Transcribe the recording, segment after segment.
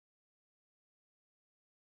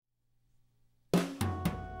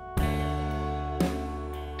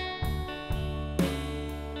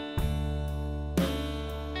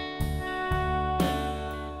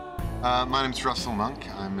My name's Russell Monk.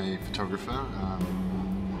 I'm a photographer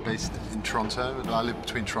based in Toronto. I live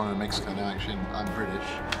between Toronto and Mexico now. Actually, I'm British.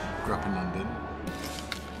 Grew up in London.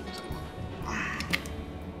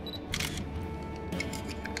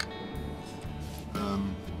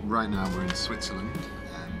 Right now we're in Switzerland,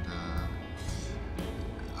 and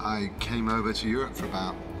I came over to Europe for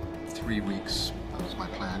about 3 weeks. That was my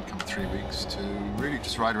plan, come for 3 weeks to really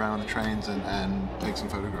just ride around on the trains and take some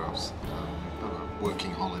photographs. A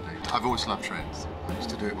working holiday. I've always loved trains. I used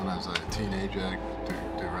to do it when I was a teenager,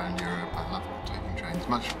 do around Europe. I love taking trains.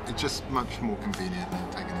 It's just much more convenient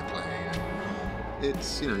than taking the plane. And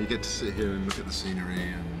it's, you get to sit here and look at the scenery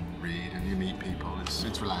and read, and you meet people. It's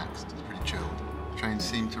relaxed. It's pretty chilled. Trains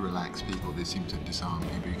seem to relax people. They seem to disarm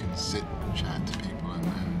people. You can sit and chat to people,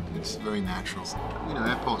 and it's very natural.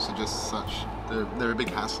 Airports are just such, they're a big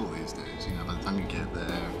hassle these days. By the time you get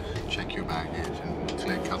there, check your baggage and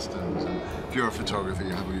clear customs. And if you're a photographer,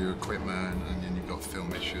 you have all your equipment, and then you've got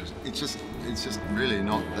film issues. It's just really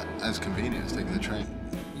not as convenient as taking the train.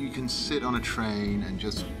 You can sit on a train and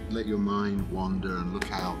just let your mind wander and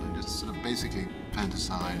look out and just sort of basically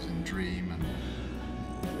fantasize and dream. And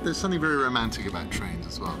there's something very romantic about trains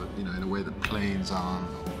as well, that, in a way that planes aren't,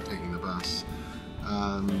 or taking the bus.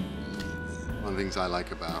 One of the things I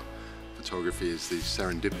like about photography is the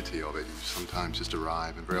serendipity of it. You sometimes just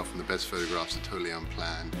arrive, and very often the best photographs are totally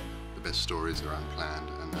unplanned. The best stories are unplanned,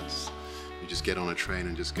 and you just get on a train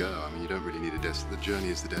and just go. You don't really need the journey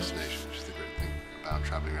is the destination, which is the great thing about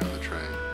traveling around the train.